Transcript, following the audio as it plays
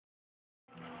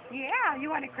Yeah, you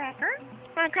want a cracker?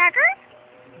 Want a cracker?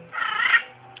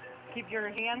 Keep your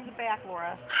hands back,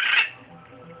 Laura.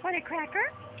 Want a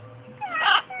cracker?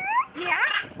 Yeah?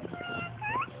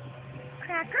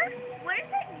 Cracker? What is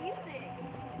that music?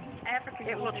 Africa,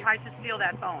 it will try to steal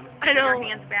that phone. I know. Keep your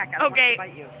hands back. I don't Okay.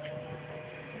 want to bite you.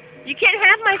 You can't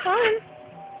have my phone.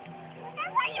 I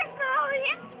want your phone.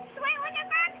 Do I want your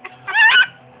phone?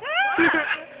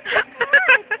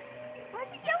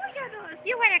 What's he doing to those?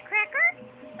 You want a cracker?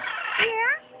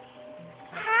 Yeah?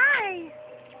 Hi.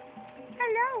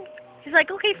 Hello. She's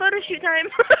like, okay, photo shoot time.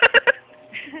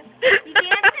 You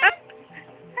dancing?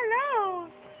 Hello.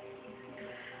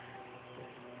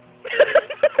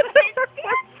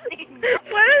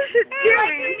 What is it You like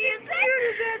doing? the music? Cute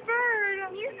as that bird.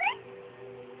 Music?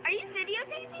 Are you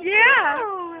videotaping? Yeah.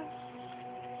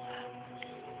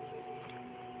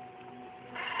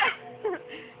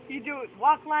 You do it.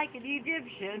 Walk like an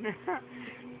Egyptian.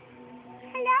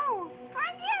 Hello.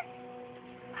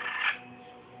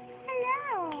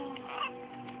 Hello.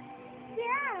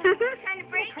 Yeah. Trying to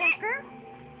break Want a it? cracker?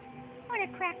 Want a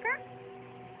cracker?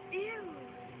 Ew.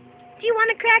 Do you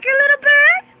want a cracker, little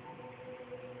bird?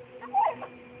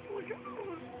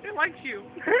 It likes you.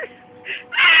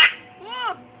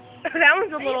 That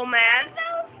one's a little mad.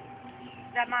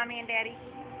 Is that mommy and daddy?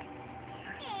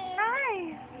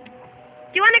 Hi.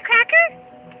 Do you want a cracker?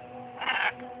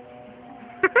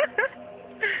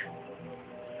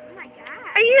 Oh my god.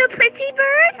 Are you a pretty He's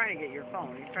bird? trying to get your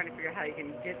phone. He's trying to figure out how you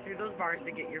can get through those bars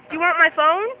to get your Do phone. you want my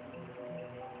phone?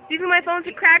 Do you think my phone's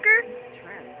a cracker?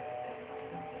 Trent.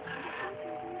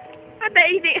 I bet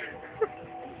you think.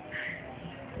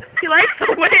 He likes to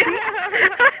win.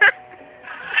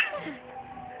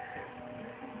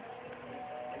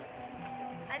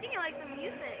 I think I like the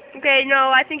music. Okay, no,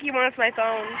 I think he wants my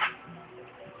phone.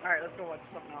 All right, let's go watch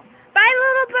something else. Bye,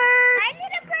 little bird. I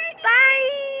need a